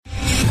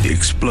The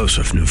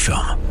explosive new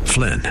film,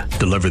 Flynn,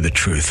 deliver the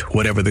truth,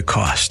 whatever the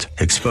cost,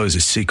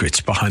 exposes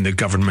secrets behind the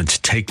government's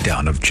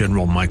takedown of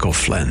General Michael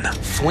Flynn.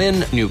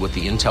 Flynn knew what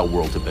the intel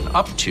world had been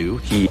up to.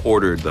 He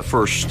ordered the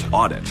first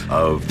audit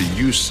of the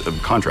use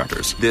of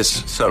contractors.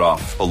 This set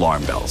off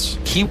alarm bells.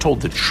 He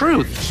told the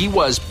truth. He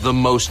was the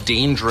most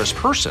dangerous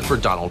person for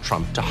Donald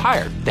Trump to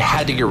hire. They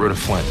had to get rid of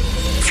Flynn.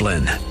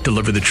 Flynn,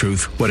 deliver the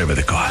truth, whatever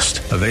the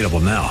cost. Available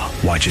now.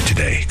 Watch it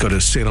today. Go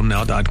to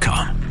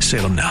salemnow.com.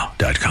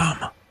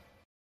 salemnow.com.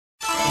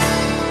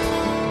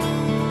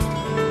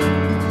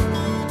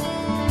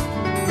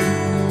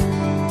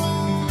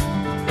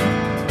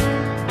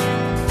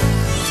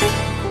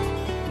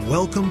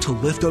 Welcome to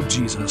Lift Up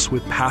Jesus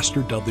with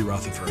Pastor Dudley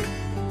Rutherford.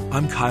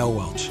 I'm Kyle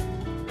Welch.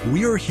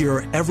 We are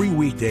here every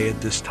weekday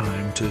at this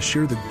time to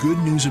share the good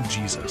news of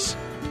Jesus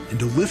and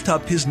to lift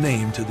up his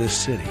name to this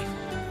city.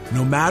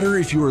 No matter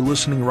if you are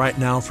listening right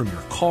now from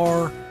your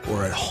car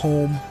or at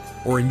home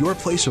or in your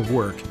place of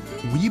work,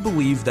 we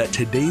believe that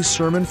today's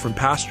sermon from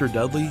Pastor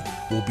Dudley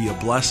will be a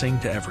blessing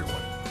to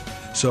everyone.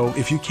 So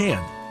if you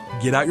can,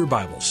 get out your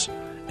Bibles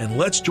and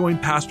let's join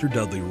Pastor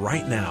Dudley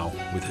right now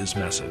with his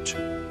message.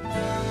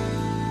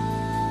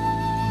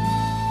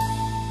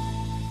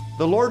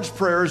 The Lord's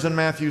Prayer is in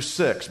Matthew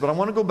 6, but I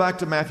want to go back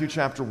to Matthew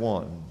chapter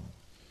 1.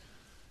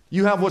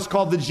 You have what's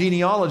called the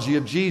genealogy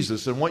of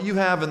Jesus, and what you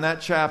have in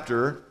that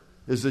chapter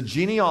is a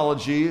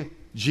genealogy,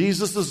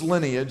 Jesus'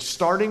 lineage,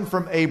 starting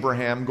from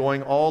Abraham,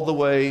 going all the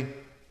way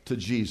to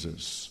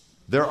Jesus.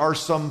 There are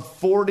some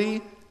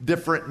 40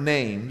 different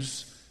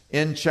names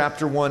in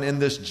chapter 1 in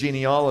this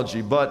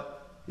genealogy,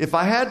 but if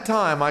I had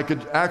time, I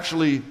could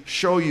actually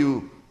show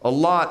you a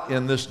lot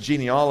in this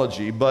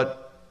genealogy, but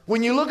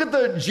when you look at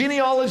the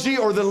genealogy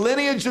or the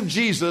lineage of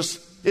Jesus,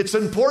 it's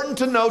important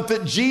to note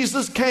that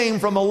Jesus came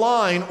from a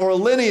line or a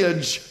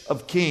lineage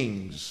of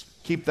kings.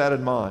 Keep that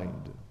in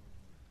mind.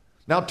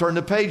 Now turn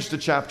the page to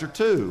chapter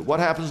 2.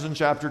 What happens in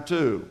chapter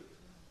 2?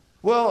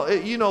 Well,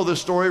 you know the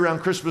story around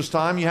Christmas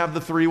time. You have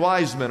the three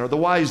wise men or the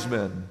wise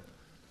men.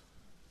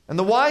 And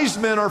the wise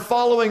men are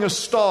following a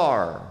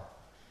star.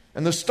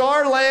 And the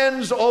star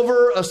lands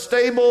over a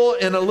stable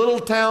in a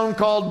little town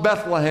called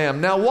Bethlehem.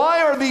 Now,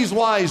 why are these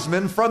wise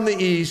men from the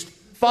east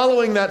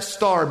following that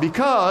star?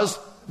 Because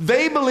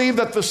they believe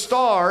that the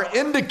star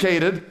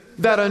indicated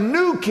that a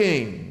new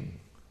king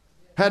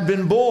had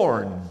been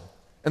born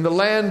in the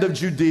land of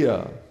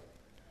Judea.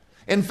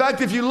 In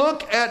fact, if you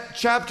look at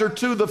chapter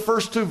 2, the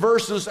first two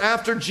verses,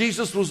 after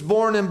Jesus was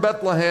born in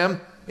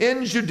Bethlehem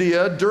in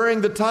Judea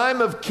during the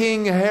time of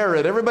King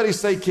Herod. Everybody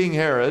say King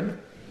Herod.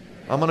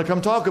 I'm going to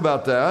come talk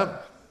about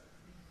that.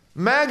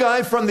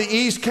 Magi from the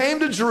east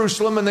came to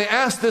Jerusalem and they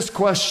asked this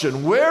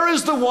question: where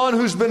is the one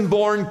who's been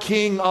born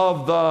king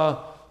of the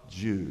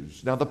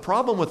Jews? Now, the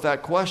problem with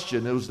that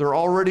question is there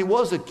already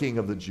was a king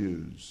of the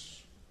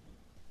Jews.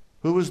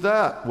 Who was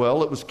that?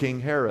 Well, it was King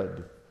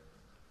Herod.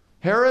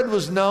 Herod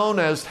was known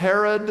as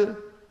Herod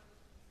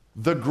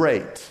the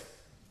Great.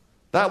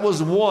 That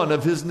was one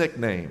of his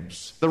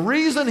nicknames. The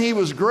reason he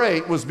was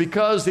great was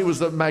because he was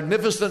a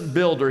magnificent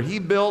builder. He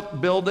built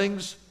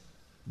buildings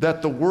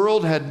that the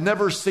world had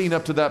never seen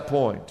up to that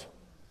point.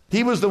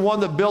 He was the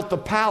one that built the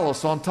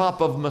palace on top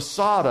of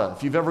Masada,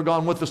 if you've ever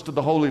gone with us to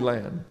the Holy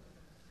Land.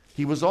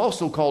 He was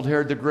also called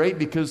Herod the Great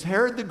because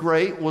Herod the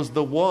Great was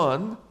the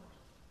one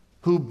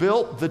who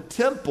built the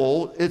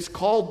temple. It's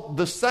called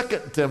the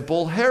Second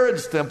Temple,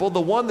 Herod's Temple, the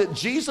one that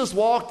Jesus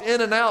walked in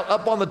and out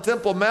up on the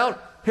Temple Mount.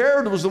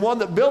 Herod was the one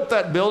that built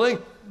that building.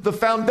 The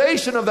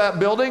foundation of that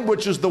building,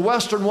 which is the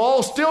Western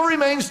Wall, still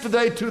remains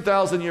today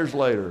 2,000 years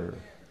later.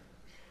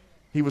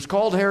 He was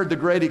called Herod the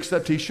Great,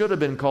 except he should have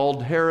been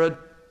called Herod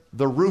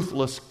the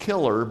Ruthless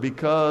Killer,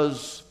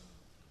 because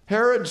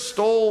Herod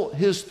stole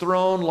his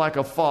throne like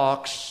a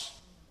fox.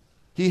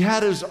 He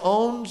had his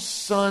own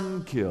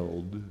son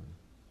killed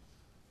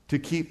to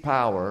keep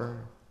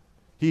power.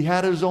 He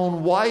had his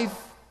own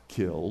wife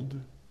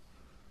killed.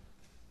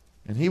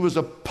 And he was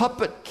a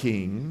puppet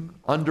king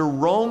under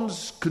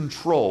Rome's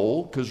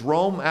control, because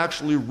Rome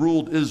actually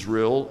ruled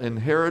Israel and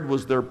Herod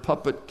was their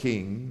puppet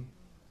king.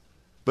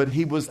 But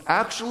he was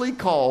actually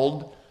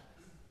called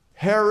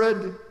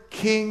Herod,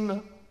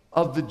 King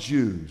of the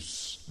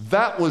Jews.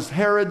 That was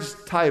Herod's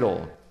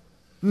title.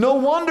 No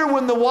wonder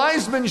when the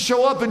wise men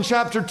show up in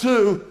chapter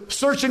 2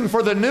 searching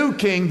for the new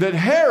king, that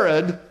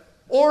Herod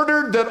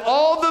ordered that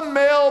all the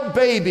male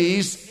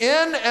babies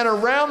in and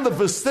around the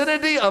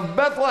vicinity of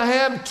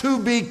Bethlehem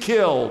to be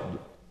killed.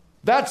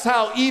 That's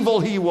how evil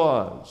he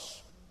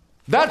was.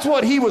 That's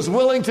what he was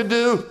willing to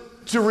do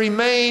to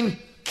remain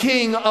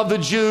king of the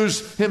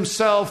Jews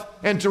himself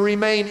and to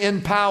remain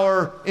in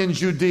power in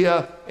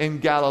Judea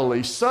and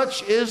Galilee.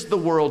 Such is the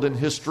world and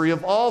history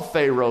of all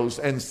pharaohs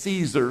and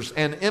Caesars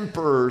and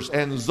emperors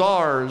and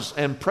czars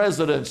and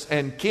presidents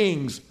and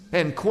kings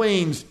and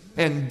queens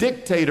and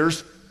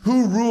dictators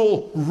who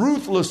rule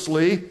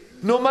ruthlessly.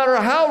 No matter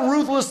how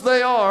ruthless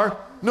they are,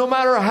 no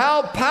matter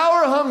how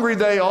power hungry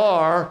they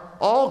are,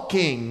 all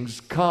kings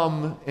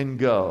come and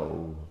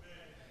go.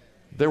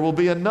 There will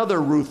be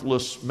another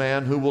ruthless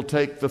man who will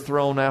take the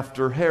throne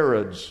after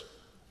Herod's.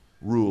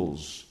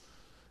 rules.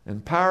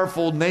 And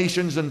powerful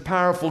nations and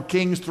powerful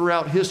kings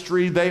throughout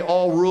history, they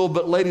all rule,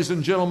 but ladies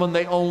and gentlemen,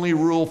 they only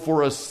rule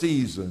for a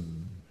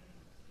season.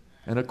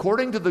 And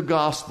according to the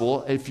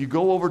gospel, if you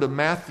go over to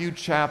Matthew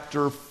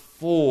chapter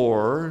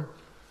 4,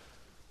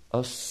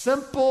 a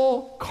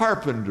simple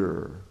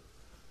carpenter,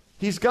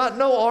 he's got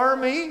no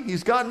army,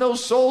 he's got no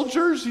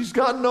soldiers, he's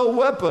got no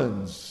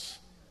weapons.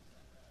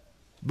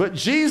 But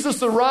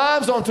Jesus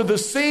arrives onto the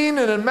scene,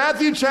 and in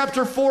Matthew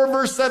chapter 4,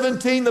 verse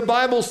 17, the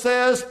Bible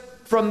says,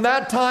 from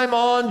that time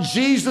on,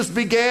 Jesus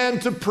began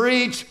to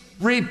preach,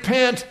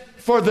 repent,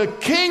 for the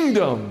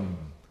kingdom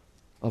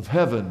of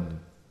heaven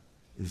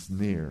is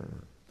near.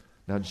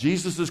 Now,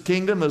 Jesus'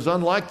 kingdom is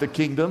unlike the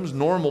kingdoms,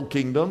 normal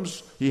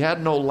kingdoms. He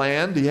had no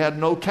land. He had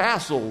no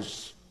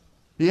castles.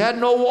 He had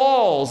no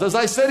walls. As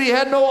I said, he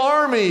had no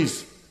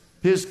armies.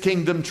 His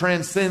kingdom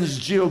transcends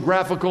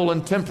geographical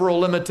and temporal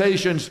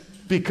limitations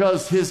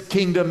because his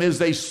kingdom is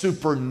a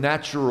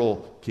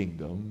supernatural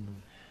kingdom.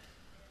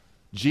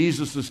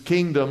 Jesus'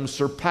 kingdom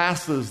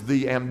surpasses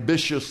the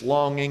ambitious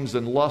longings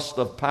and lust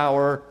of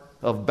power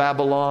of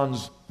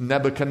Babylon's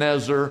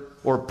Nebuchadnezzar,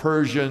 or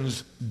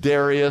Persians,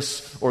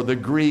 Darius, or the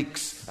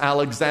Greeks,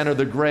 Alexander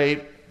the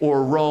Great,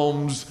 or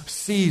Rome's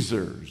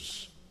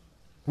Caesars.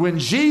 When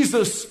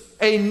Jesus,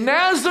 a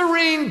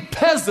Nazarene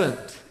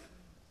peasant,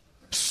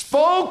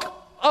 spoke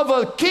of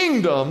a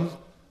kingdom,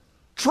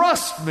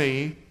 trust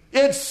me,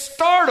 it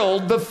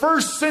startled the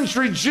first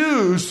century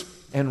Jews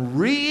and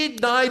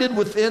reignited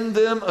within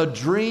them a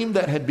dream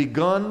that had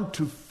begun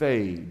to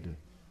fade.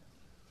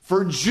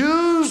 For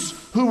Jews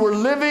who were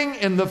living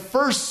in the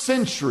first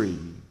century,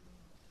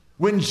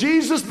 when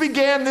Jesus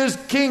began this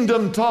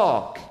kingdom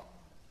talk,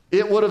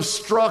 it would have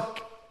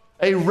struck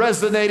a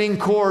resonating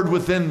chord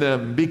within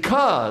them,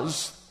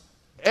 because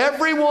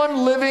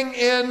everyone living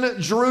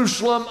in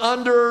Jerusalem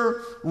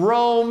under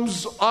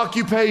Rome's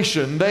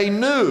occupation, they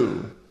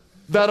knew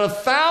that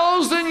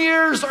 1,000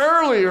 years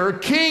earlier,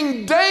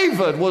 King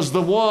David was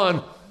the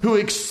one who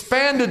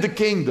expanded the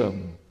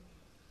kingdom.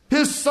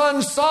 His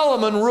son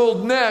Solomon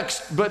ruled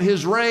next, but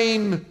his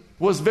reign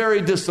was very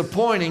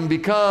disappointing,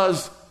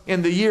 because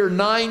in the year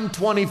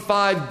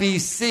 925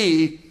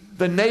 BC,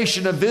 the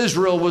nation of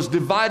Israel was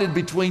divided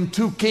between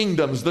two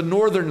kingdoms, the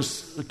northern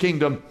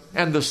kingdom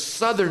and the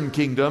southern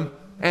kingdom,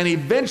 and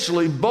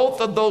eventually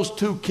both of those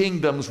two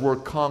kingdoms were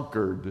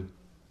conquered.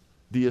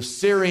 The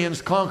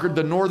Assyrians conquered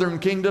the northern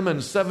kingdom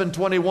in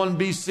 721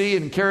 BC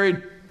and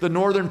carried the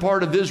northern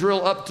part of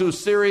Israel up to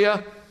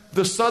Syria.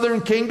 The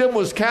southern kingdom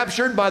was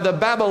captured by the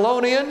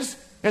Babylonians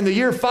in the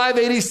year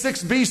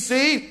 586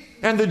 BC,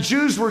 and the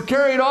Jews were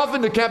carried off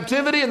into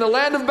captivity in the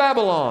land of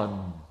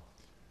Babylon.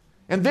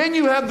 And then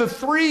you have the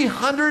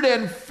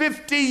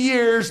 350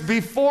 years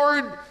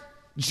before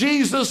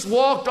Jesus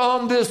walked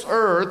on this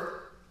earth.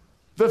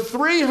 The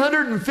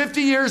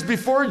 350 years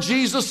before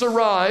Jesus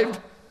arrived,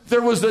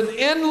 there was an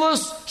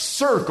endless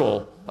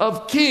circle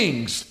of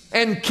kings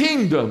and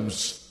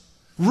kingdoms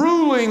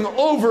ruling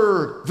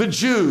over the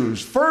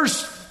Jews.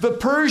 First the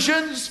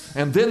Persians,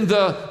 and then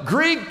the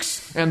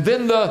Greeks, and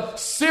then the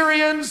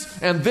Syrians,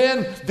 and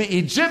then the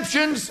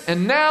Egyptians,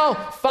 and now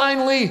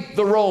finally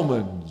the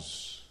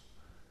Romans.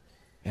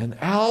 And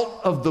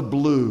out of the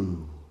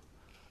blue,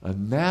 a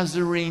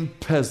Nazarene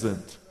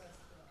peasant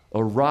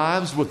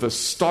arrives with a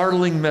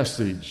startling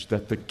message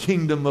that the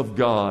kingdom of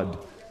God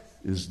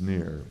is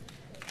near.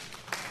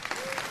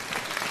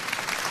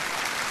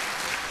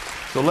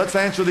 So let's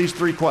answer these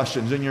three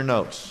questions in your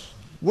notes.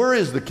 Where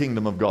is the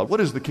kingdom of God? What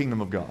is the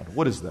kingdom of God?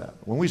 What is that?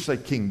 When we say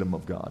kingdom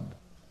of God.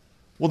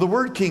 Well, the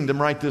word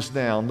kingdom, write this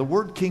down. The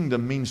word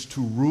kingdom means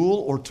to rule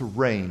or to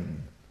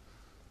reign.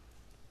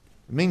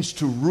 It means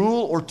to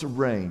rule or to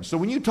reign. So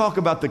when you talk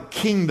about the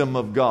kingdom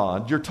of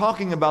God, you're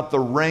talking about the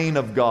reign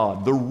of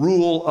God, the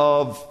rule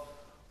of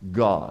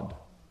God.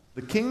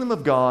 The kingdom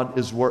of God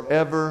is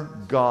wherever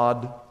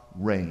God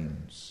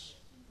reigns.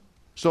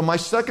 So my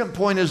second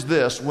point is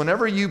this: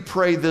 whenever you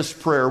pray this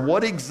prayer,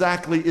 what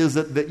exactly is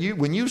it that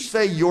when you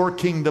say your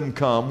kingdom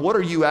come, what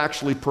are you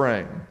actually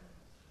praying?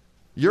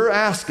 You're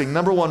asking,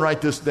 number one,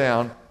 write this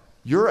down,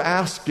 you're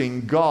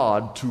asking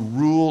God to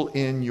rule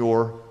in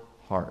your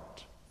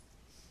heart.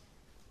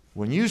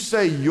 When you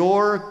say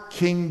your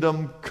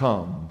kingdom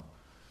come,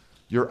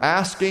 you're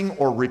asking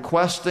or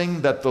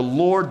requesting that the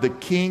Lord, the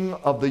King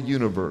of the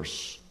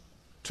universe,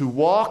 to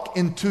walk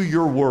into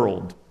your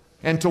world,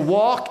 and to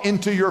walk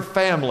into your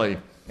family,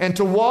 and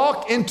to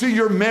walk into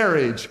your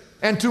marriage,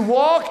 and to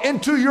walk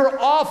into your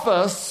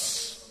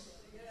office,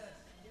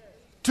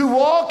 to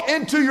walk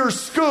into your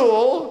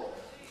school,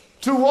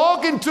 to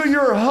walk into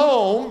your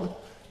home,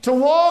 to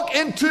walk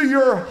into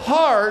your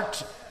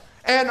heart,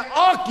 and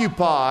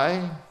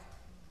occupy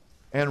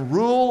and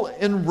rule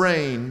and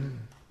reign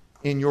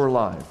in your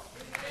life.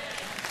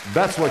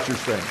 That's what you're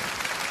saying.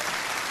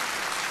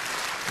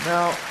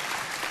 Now,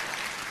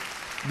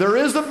 there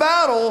is a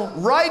battle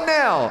right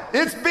now.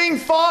 It's being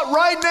fought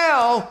right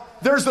now.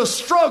 There's a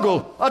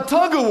struggle, a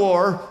tug of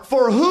war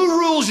for who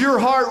rules your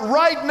heart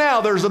right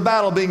now. There's a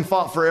battle being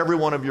fought for every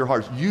one of your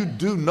hearts. You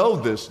do know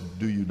this,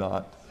 do you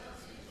not?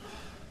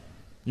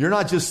 You're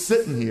not just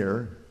sitting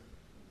here.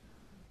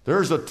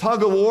 There's a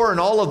tug of war in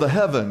all of the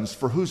heavens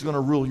for who's going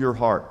to rule your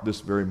heart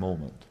this very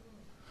moment.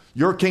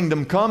 Your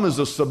kingdom come is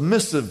a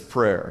submissive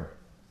prayer.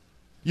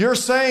 You're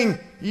saying,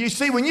 you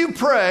see, when you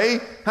pray,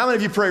 how many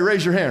of you pray?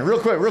 Raise your hand, real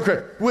quick, real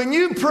quick. When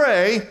you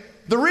pray,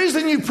 the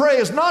reason you pray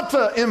is not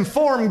to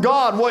inform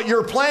God what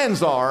your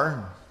plans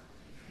are.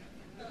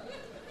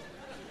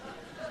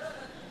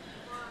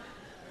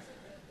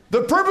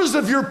 The purpose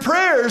of your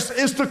prayers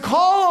is to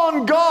call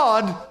on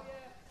God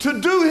to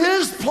do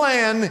His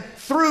plan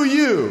through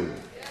you.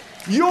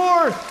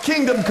 Your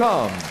kingdom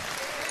come.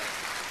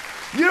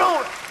 You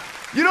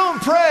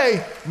don't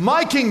pray,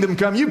 my kingdom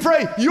come. You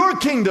pray, your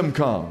kingdom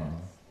come.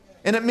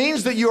 And it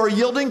means that you are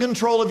yielding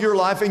control of your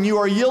life, and you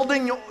are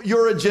yielding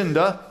your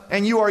agenda,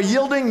 and you are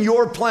yielding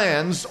your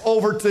plans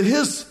over to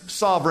His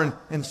sovereign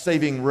and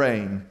saving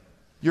reign.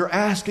 You're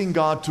asking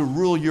God to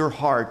rule your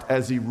heart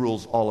as He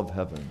rules all of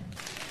heaven.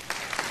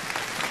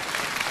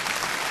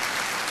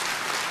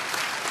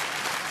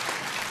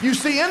 You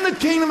see, in the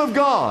kingdom of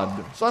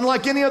God, it's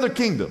unlike any other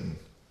kingdom.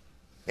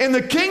 In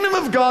the kingdom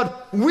of God,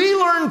 we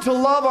learn to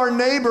love our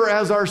neighbor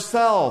as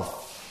ourselves.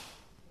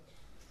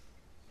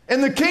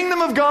 In the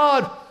kingdom of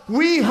God,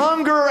 we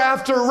hunger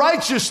after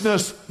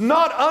righteousness,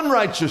 not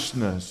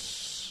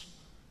unrighteousness.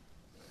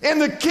 In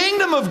the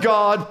kingdom of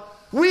God,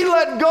 we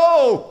let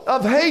go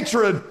of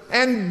hatred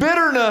and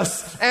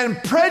bitterness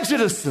and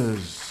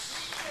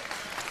prejudices.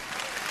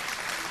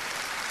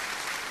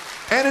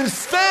 And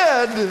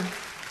instead,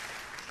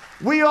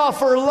 we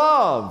offer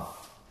love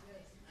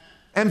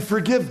and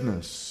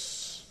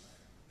forgiveness,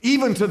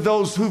 even to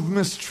those who've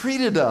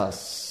mistreated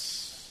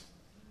us.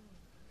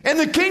 In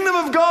the kingdom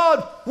of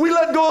God, we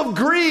let go of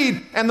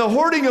greed and the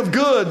hoarding of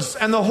goods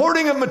and the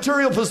hoarding of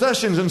material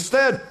possessions.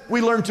 Instead,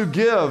 we learn to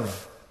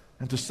give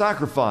and to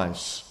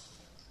sacrifice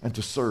and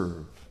to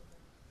serve.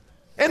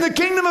 In the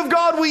kingdom of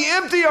God, we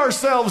empty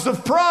ourselves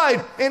of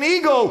pride and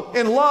ego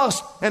and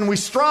lust, and we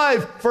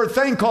strive for a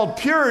thing called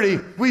purity.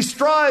 We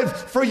strive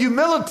for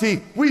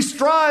humility. We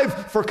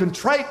strive for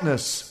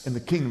contriteness in the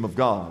kingdom of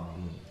God.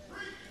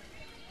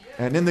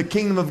 And in the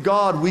kingdom of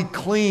God, we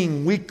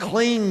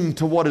cling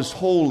to what is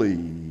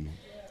holy,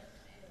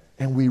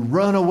 and we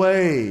run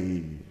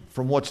away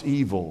from what's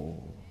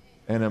evil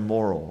and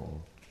immoral.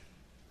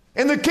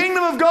 In the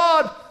kingdom of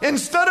God,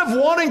 instead of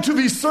wanting to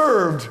be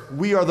served,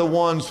 we are the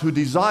ones who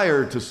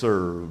desire to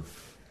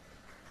serve.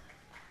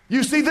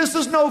 You see, this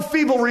is no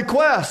feeble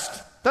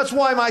request. That's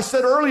why I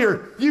said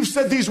earlier, you've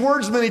said these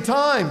words many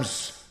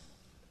times,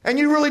 and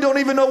you really don't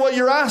even know what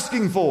you're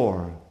asking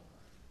for.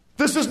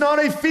 This is not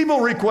a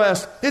feeble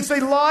request. It's a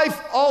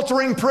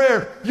life-altering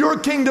prayer. Your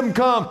kingdom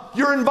come.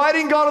 You're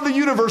inviting God of the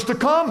universe to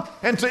come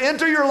and to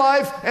enter your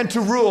life and to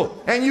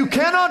rule. And you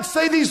cannot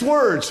say these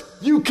words.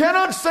 You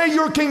cannot say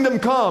your kingdom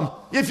come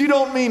if you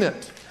don't mean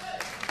it.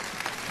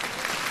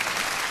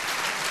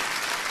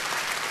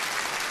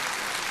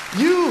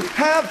 You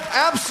have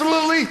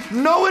absolutely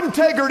no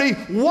integrity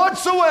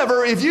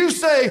whatsoever if you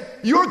say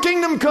your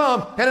kingdom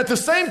come and at the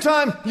same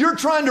time you're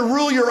trying to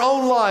rule your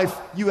own life.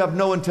 You have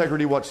no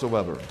integrity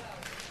whatsoever.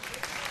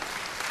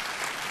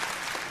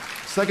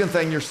 Second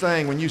thing you're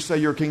saying when you say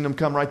your kingdom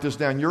come, write this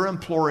down. You're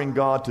imploring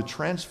God to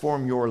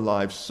transform your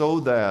life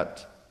so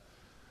that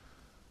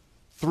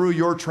through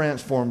your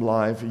transformed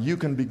life, you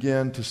can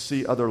begin to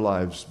see other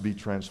lives be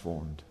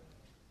transformed.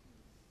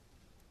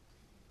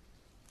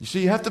 You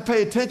see, you have to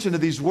pay attention to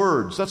these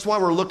words. That's why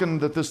we're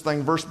looking at this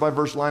thing verse by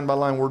verse, line by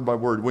line, word by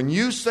word. When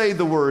you say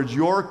the words,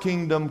 your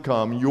kingdom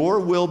come, your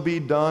will be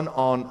done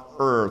on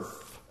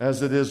earth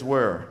as it is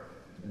where?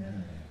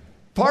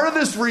 Part of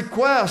this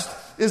request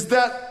is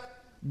that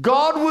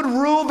God would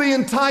rule the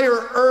entire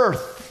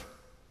earth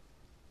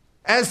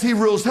as He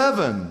rules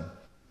heaven.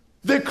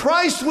 That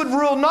Christ would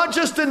rule not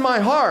just in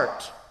my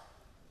heart,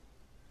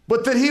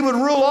 but that He would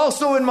rule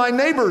also in my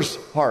neighbor's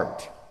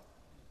heart.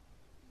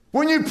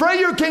 When you pray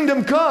your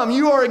kingdom come,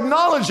 you are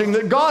acknowledging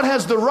that God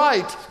has the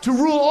right to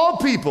rule all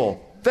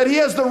people, that He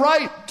has the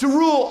right to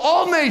rule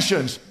all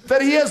nations,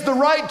 that He has the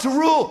right to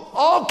rule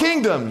all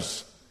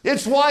kingdoms.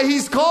 It's why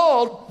He's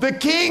called the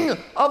King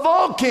of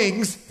all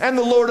kings and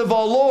the Lord of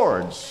all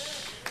lords.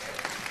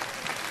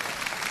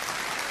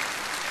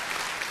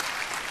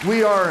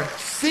 We are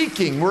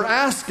seeking, we're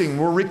asking,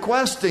 we're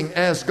requesting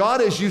as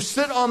God, as you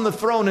sit on the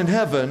throne in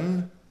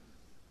heaven,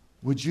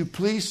 would you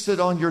please sit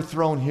on your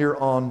throne here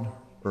on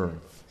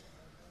earth?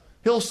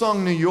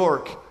 Hillsong, New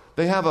York,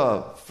 they have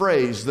a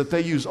phrase that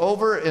they use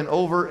over and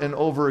over and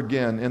over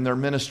again in their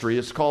ministry.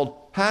 It's called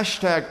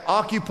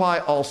 #Occupy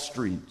All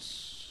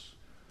Streets.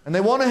 And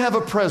they want to have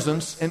a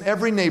presence in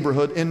every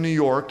neighborhood in New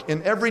York,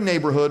 in every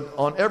neighborhood,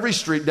 on every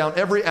street, down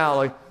every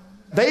alley.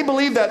 They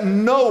believe that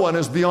no one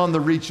is beyond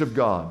the reach of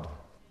God.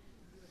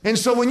 And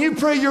so when you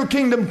pray your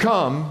kingdom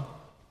come,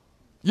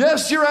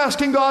 yes, you're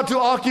asking God to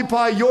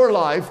occupy your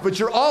life, but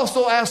you're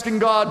also asking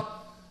God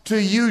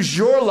to use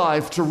your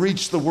life to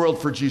reach the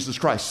world for Jesus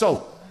Christ.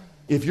 So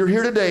if you're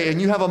here today and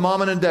you have a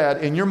mom and a dad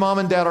and your mom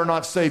and dad are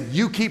not saved,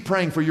 you keep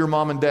praying for your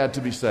mom and dad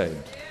to be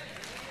saved.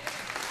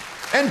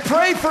 and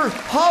pray for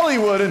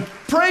Hollywood, and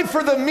pray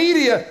for the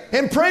media,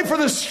 and pray for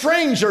the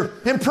stranger,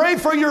 and pray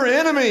for your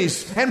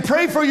enemies, and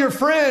pray for your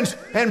friends,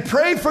 and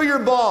pray for your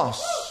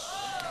boss.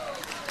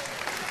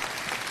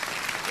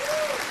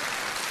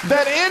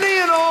 That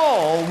any and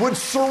all would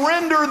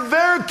surrender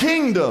their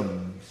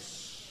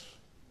kingdoms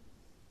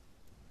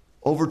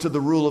over to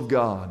the rule of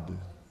God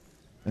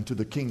and to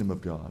the kingdom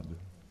of God.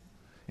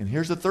 And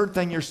here's the third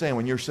thing you're saying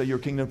when you say your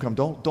kingdom come.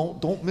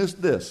 Don't miss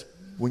this.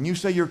 When you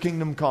say your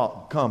kingdom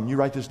come, you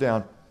write this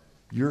down.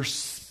 You're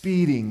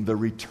speeding the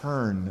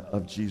return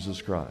of Jesus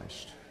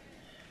Christ.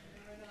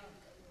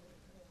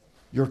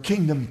 Your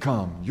kingdom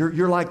come.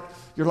 You're like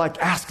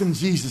asking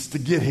Jesus to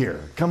get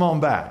here. Come on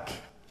back.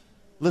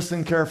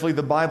 Listen carefully.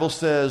 The Bible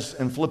says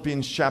in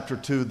Philippians chapter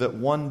 2 that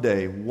one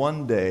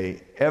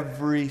day,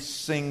 every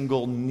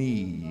single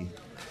knee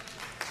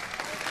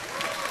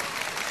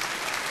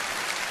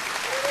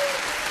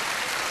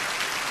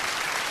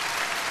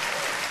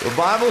the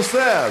Bible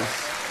says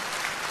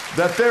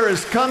that there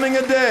is coming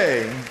a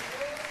day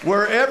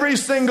where every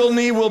single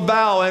knee will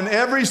bow and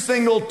every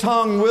single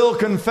tongue will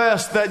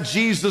confess that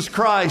Jesus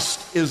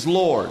Christ is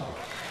Lord.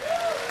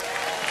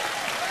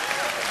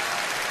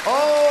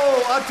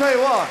 Oh, I'll tell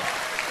you what.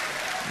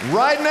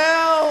 Right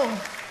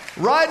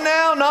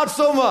now, not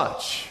so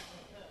much.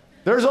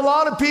 There's a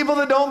lot of people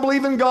that don't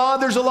believe in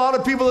God. There's a lot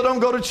of people that don't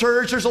go to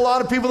church. There's a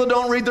lot of people that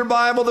don't read their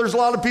Bible. There's a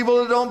lot of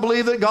people that don't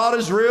believe that God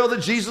is real,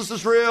 that Jesus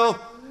is real.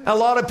 A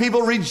lot of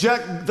people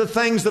reject the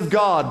things of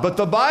God. But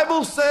the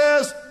Bible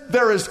says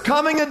there is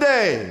coming a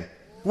day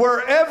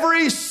where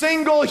every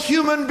single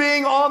human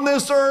being on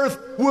this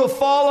earth will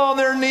fall on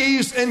their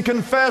knees and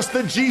confess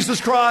that Jesus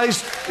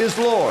Christ is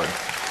Lord.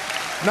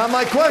 Now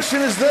my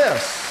question is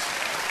this.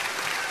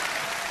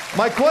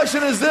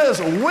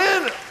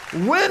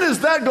 When is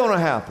that going to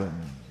happen?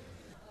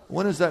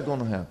 When is that going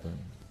to happen?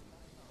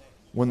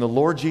 When the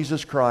Lord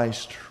Jesus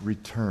Christ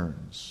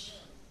returns.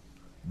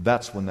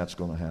 That's when that's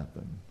going to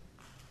happen.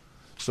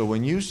 So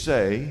when you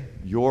say,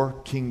 your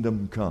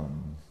kingdom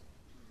come,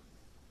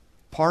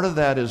 part of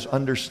that is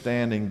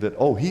understanding that,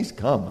 oh, He's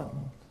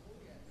coming.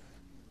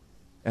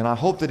 And I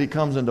hope that He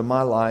comes into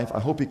my life. I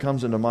hope He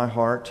comes into my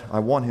heart. I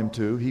want Him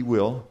to. He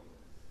will.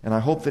 And I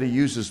hope that He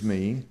uses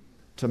me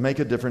to make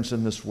a difference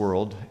in this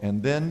world.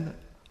 And then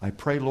I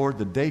pray, Lord,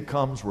 the day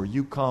comes where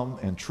You come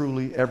and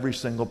truly every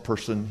single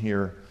person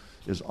here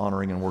is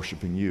honoring and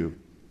worshiping You.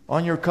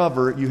 On your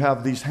cover, you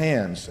have these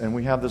hands, and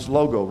we have this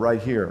logo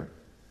right here.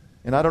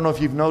 And I don't know if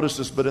you've noticed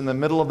this, but in the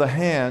middle of the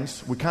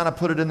hands, we kind of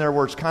put it in there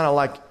where it's kind of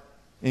like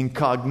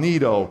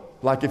incognito.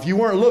 Like if you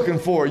weren't looking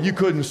for it, you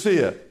couldn't see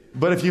it.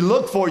 But if you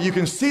look for it, you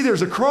can see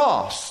there's a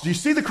cross. Do you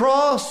see the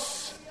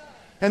cross?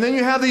 And then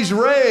you have these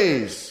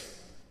rays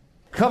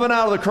coming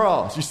out of the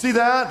cross. You see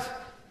that?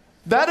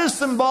 That is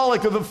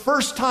symbolic of the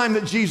first time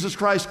that Jesus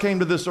Christ came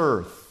to this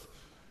earth.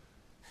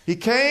 He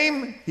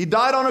came, He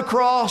died on a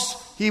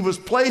cross, He was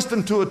placed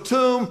into a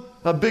tomb,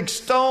 a big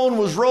stone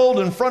was rolled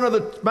in front of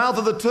the mouth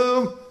of the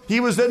tomb. He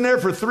was in there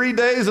for 3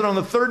 days, and on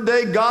the third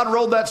day, God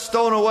rolled that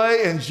stone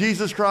away, and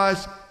Jesus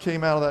Christ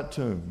came out of that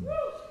tomb.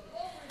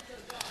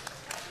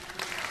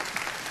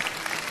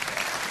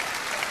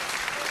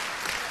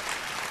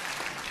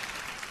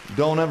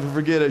 Don't ever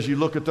forget, as you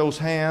look at those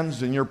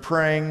hands and you're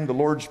praying the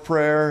Lord's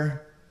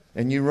Prayer,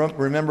 and you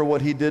remember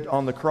what He did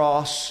on the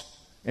cross,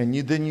 and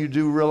then you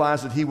do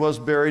realize that He was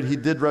buried, He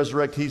did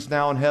resurrect, He's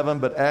now in heaven,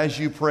 but as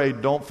you pray,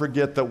 don't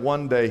forget that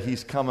one day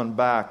He's coming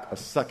back a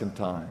second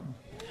time.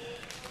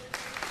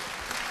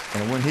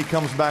 And when He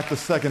comes back the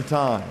second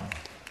time,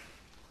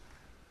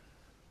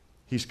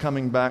 He's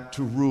coming back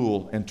to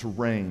rule and to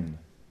reign.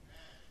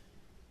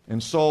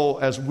 And so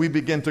as we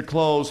begin to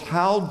close,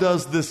 how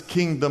does this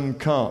kingdom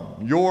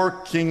come? Your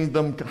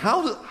kingdom,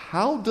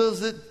 how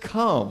does it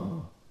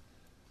come?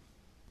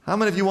 How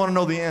many of you want to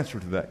know the answer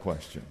to that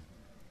question?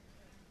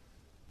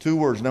 2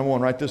 words. Number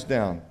 1, write this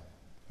down.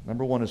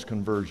 Number 1 is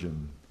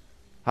conversion.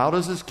 How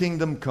does His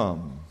kingdom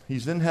come?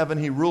 He's in heaven,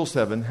 He rules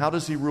heaven. How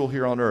does He rule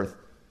here on earth?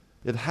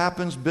 It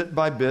happens bit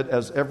by bit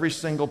as every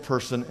single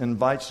person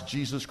invites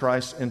Jesus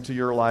Christ into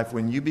your life.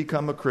 When you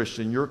become a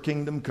Christian, your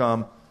kingdom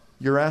come,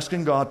 you're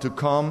asking God to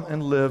come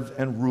and live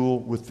and rule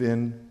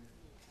within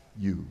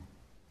you.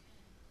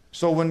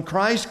 So when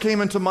Christ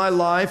came into my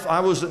life,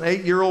 I was an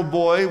 8-year-old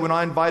boy. When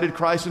I invited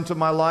Christ into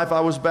my life,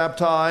 I was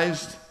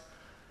baptized.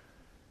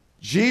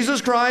 Jesus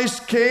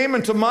Christ came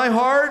into my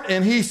heart,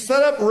 and He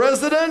set up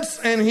residence,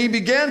 and He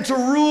began to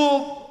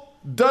rule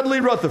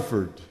Dudley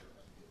Rutherford.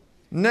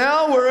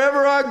 Now,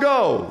 wherever I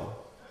go,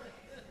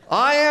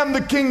 I am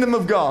the kingdom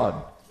of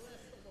God.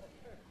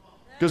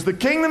 Because the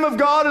kingdom of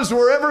God is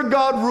wherever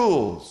God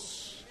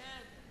rules.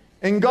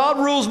 And God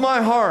rules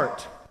my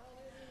heart.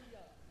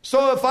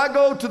 So if I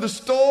go to the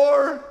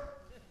store,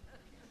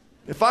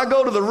 if I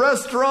go to the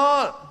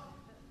restaurant,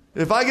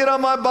 if I get on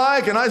my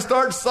bike and I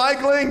start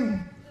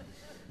cycling,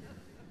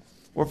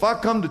 or if I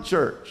come to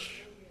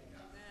church,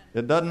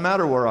 it doesn't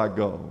matter where I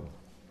go.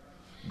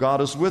 God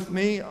is with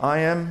me. I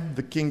am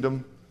the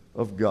kingdom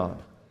of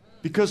God.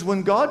 Because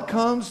when God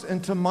comes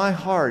into my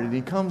heart and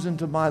He comes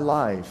into my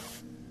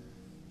life,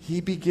 He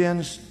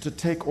begins to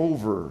take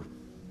over,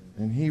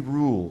 and He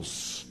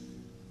rules.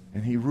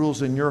 And He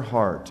rules in your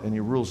heart, and He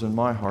rules in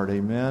my heart.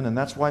 Amen? And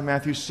that's why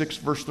Matthew 6,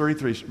 verse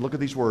 33, look at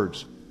these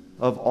words.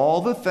 Of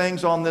all the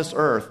things on this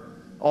earth,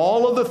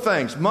 all of the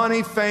things,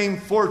 money, fame,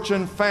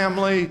 fortune,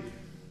 family,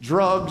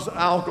 drugs,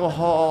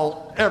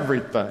 alcohol,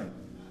 everything.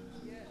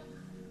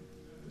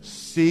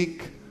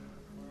 Seek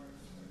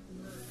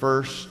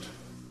first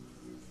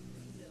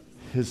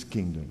His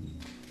kingdom.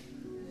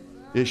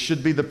 It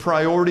should be the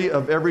priority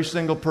of every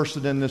single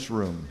person in this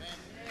room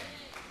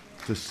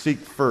to seek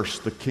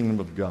first the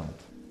kingdom of God.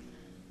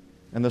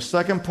 And the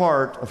second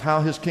part of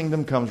how His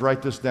kingdom comes,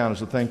 write this down,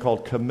 is a thing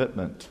called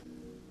commitment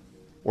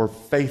or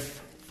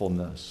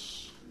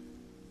faithfulness.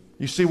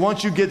 You see,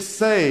 once you get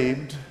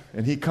saved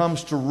and He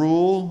comes to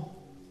rule,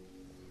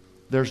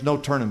 there's no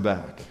turning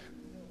back.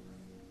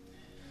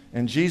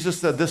 And Jesus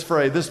said this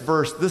phrase, this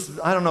verse,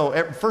 I don't know,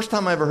 first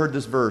time I ever heard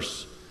this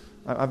verse,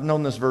 I've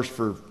known this verse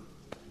for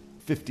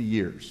 50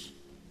 years.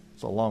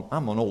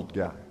 I'm an old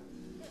guy.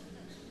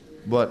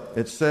 But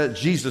it said,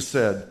 Jesus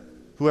said,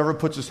 whoever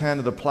puts his hand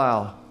to the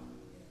plow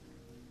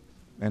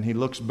and he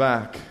looks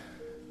back,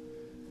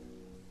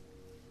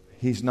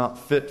 he's not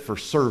fit for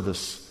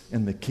service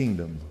in the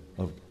kingdom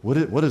of,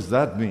 what does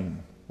that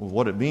mean? Well,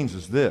 what it means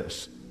is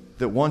this,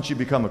 that once you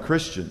become a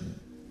Christian,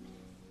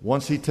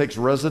 once He takes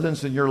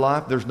residence in your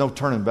life, there's no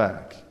turning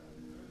back.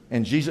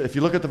 And Jesus, if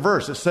you look at the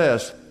verse, it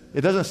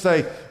doesn't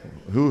say,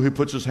 who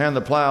puts his hand to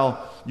the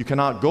plow, you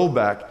cannot go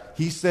back.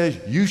 He says,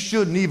 you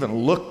shouldn't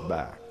even look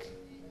back.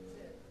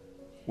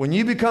 When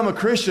you become a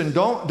Christian,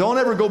 don't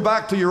ever go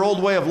back to your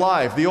old way of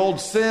life, the old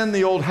sin,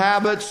 the old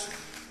habits,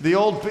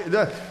 once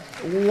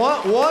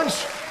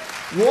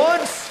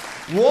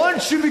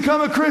you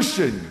become a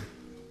Christian,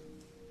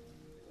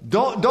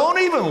 don't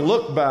even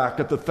look back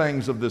at the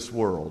things of this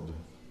world.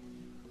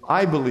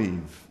 I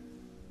believe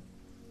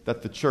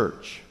that the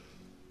church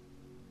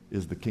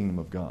is the kingdom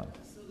of God.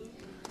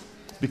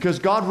 Because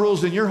God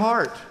rules in your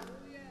heart.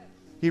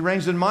 He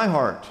reigns in my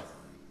heart.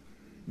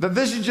 That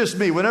this is just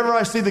me. Whenever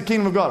I see the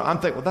kingdom of God, I'm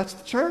thinking, well, that's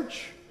the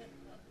church.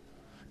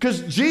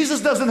 Because Jesus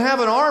doesn't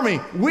have an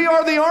army. We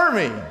are the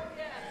army.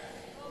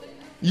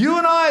 You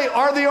and I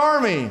are the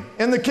army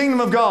in the kingdom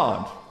of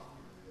God.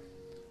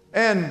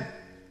 And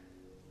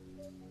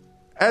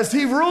as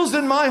He rules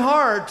in my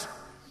heart,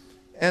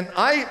 and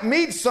I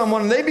meet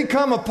someone and they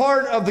become a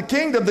part of the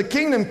kingdom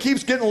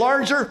keeps getting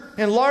larger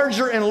and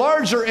larger and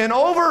larger. And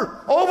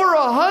over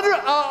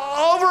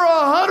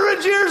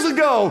 100 years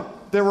ago,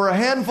 there were a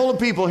handful of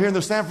people here in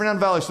the San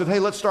Fernando Valley who said, hey,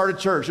 let's start a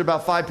church.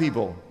 About 5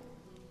 people.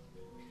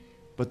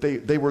 But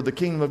they were the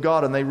kingdom of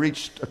God, and they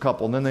reached a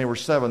couple, and then they were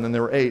 7, then they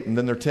were 8, and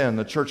then they're 10.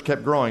 The church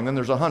kept growing. Then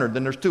there's 100,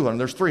 then there's 200,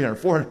 there's 300,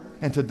 400.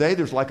 And today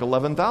there's like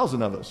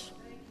 11,000 of us.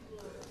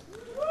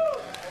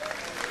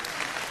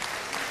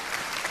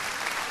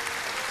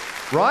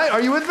 Right?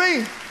 Are you with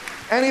me?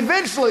 And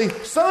eventually,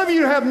 some of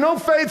you have no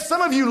faith,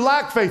 some of you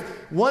lack faith.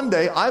 One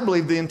day, I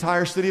believe the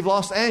entire city of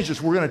Los Angeles,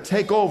 we're going to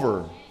take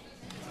over.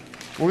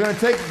 We're going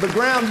to take the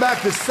ground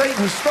back that Satan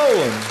has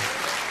stolen.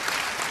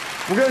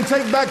 We're going to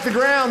take back the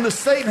ground that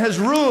Satan has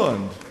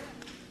ruined.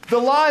 The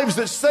lives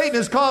that Satan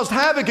has caused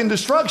havoc and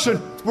destruction,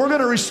 we're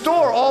going to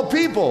restore all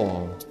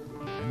people.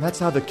 And that's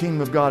how the kingdom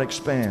of God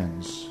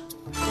expands.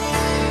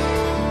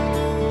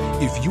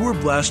 If you were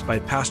blessed by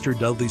Pastor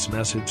Dudley's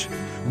message,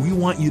 we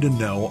want you to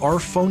know our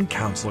phone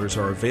counselors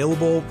are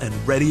available and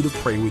ready to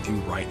pray with you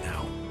right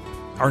now.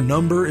 Our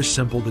number is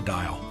simple to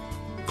dial.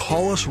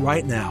 Call us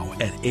right now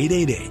at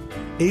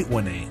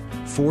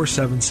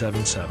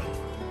 888-818-4777.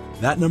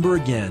 That number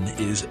again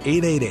is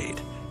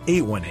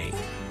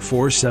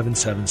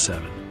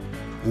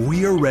 888-818-4777.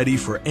 We are ready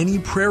for any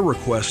prayer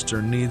requests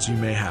or needs you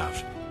may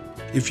have.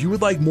 If you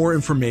would like more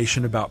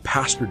information about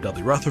Pastor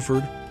Dudley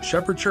Rutherford,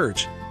 Shepherd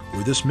Church,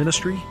 or this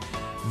ministry,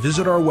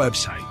 visit our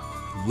website,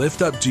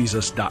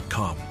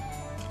 liftupjesus.com.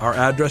 Our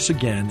address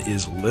again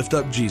is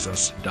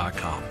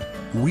liftupjesus.com.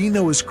 We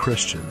know as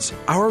Christians,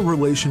 our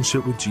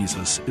relationship with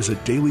Jesus is a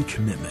daily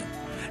commitment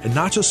and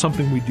not just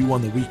something we do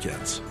on the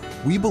weekends.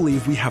 We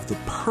believe we have the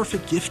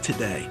perfect gift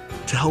today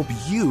to help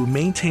you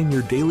maintain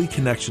your daily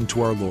connection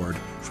to our Lord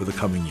for the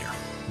coming year.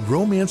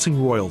 Romancing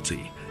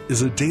Royalty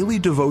is a daily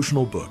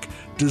devotional book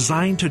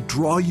designed to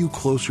draw you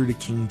closer to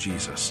King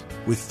Jesus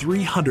with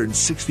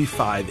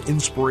 365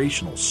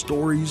 inspirational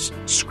stories,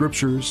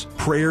 scriptures,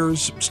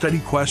 prayers, study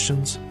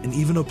questions, and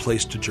even a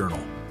place to journal.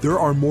 There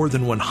are more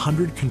than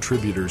 100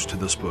 contributors to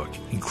this book,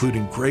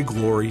 including Greg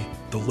Laurie,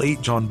 the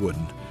late John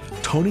Wooden,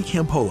 Tony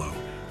Campolo,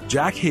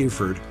 Jack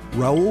Hayford,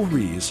 Raul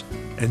Rees,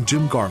 and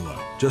Jim Garlow,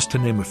 just to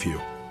name a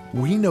few.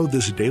 We know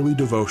this daily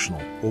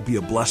devotional will be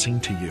a blessing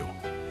to you.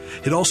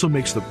 It also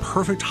makes the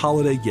perfect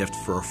holiday gift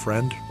for a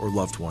friend or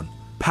loved one.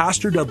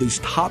 Pastor Dudley's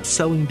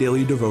top-selling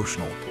daily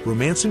devotional,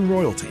 Romancing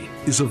Royalty,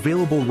 is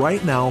available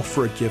right now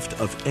for a gift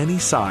of any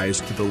size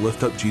to the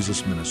Lift Up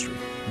Jesus ministry.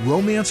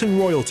 Romancing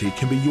Royalty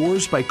can be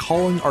yours by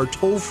calling our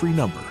toll-free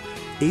number,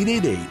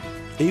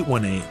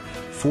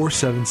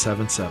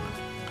 888-818-4777.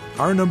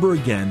 Our number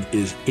again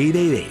is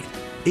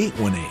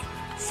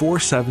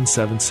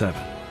 888-818-4777.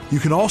 You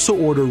can also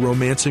order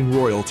Romancing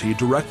Royalty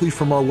directly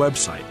from our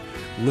website,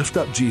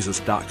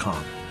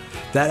 liftupjesus.com.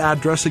 That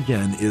address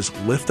again is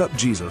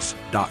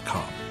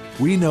liftupjesus.com.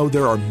 We know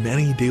there are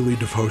many daily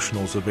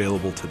devotionals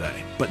available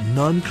today, but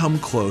none come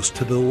close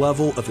to the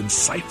level of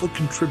insightful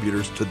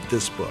contributors to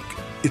this book.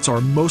 It's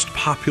our most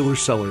popular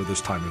seller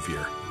this time of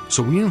year.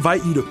 So we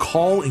invite you to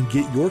call and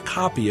get your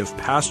copy of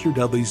Pastor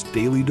Dudley's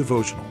daily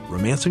devotional,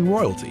 Romancing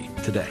Royalty,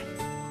 today.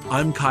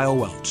 I'm Kyle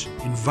Welch,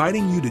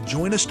 inviting you to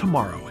join us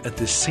tomorrow at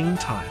this same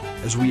time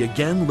as we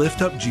again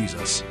lift up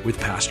Jesus with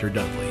Pastor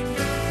Dudley.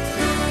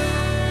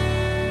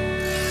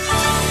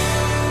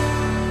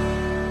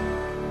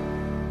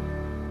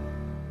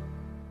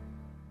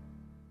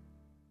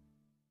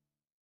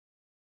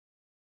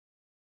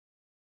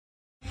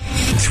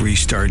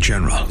 Three-star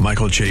General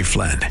Michael J.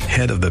 Flynn,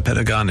 head of the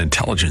Pentagon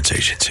Intelligence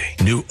Agency,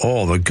 knew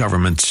all the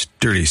government's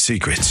dirty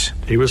secrets.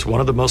 He was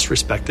one of the most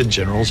respected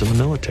generals in the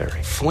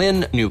military.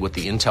 Flynn knew what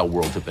the intel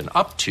world had been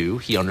up to.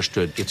 He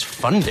understood its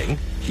funding.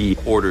 He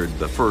ordered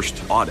the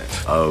first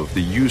audit of the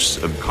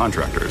use of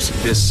contractors.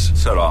 This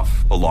set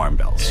off alarm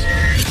bells.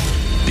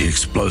 The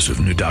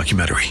explosive new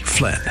documentary,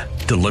 Flynn,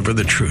 Deliver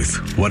the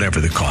Truth, Whatever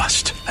the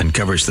Cost,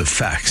 uncovers the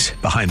facts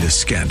behind this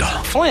scandal.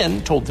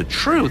 Flynn told the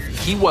truth.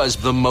 He was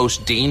the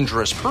most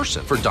dangerous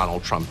person for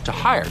Donald Trump to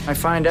hire. I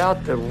find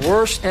out the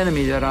worst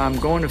enemy that I'm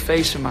going to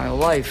face in my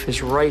life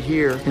is right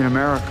here in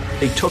America.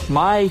 They took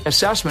my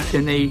assessment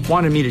and they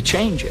wanted me to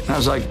change it. And I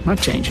was like, I'm not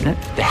changing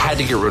it. They had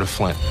to get rid of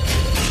Flynn.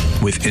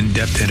 With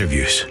in-depth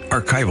interviews,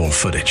 archival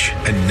footage,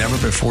 and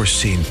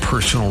never-before-seen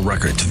personal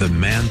records of the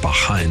man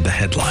behind the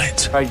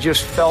headlines. I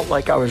just felt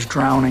like I was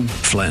drowning.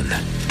 Flynn,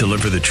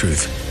 Deliver the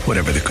Truth,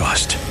 Whatever the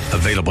Cost.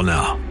 Available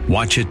now.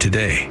 Watch it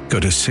today.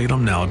 Go to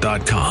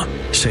salemnow.com.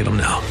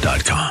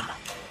 salemnow.com.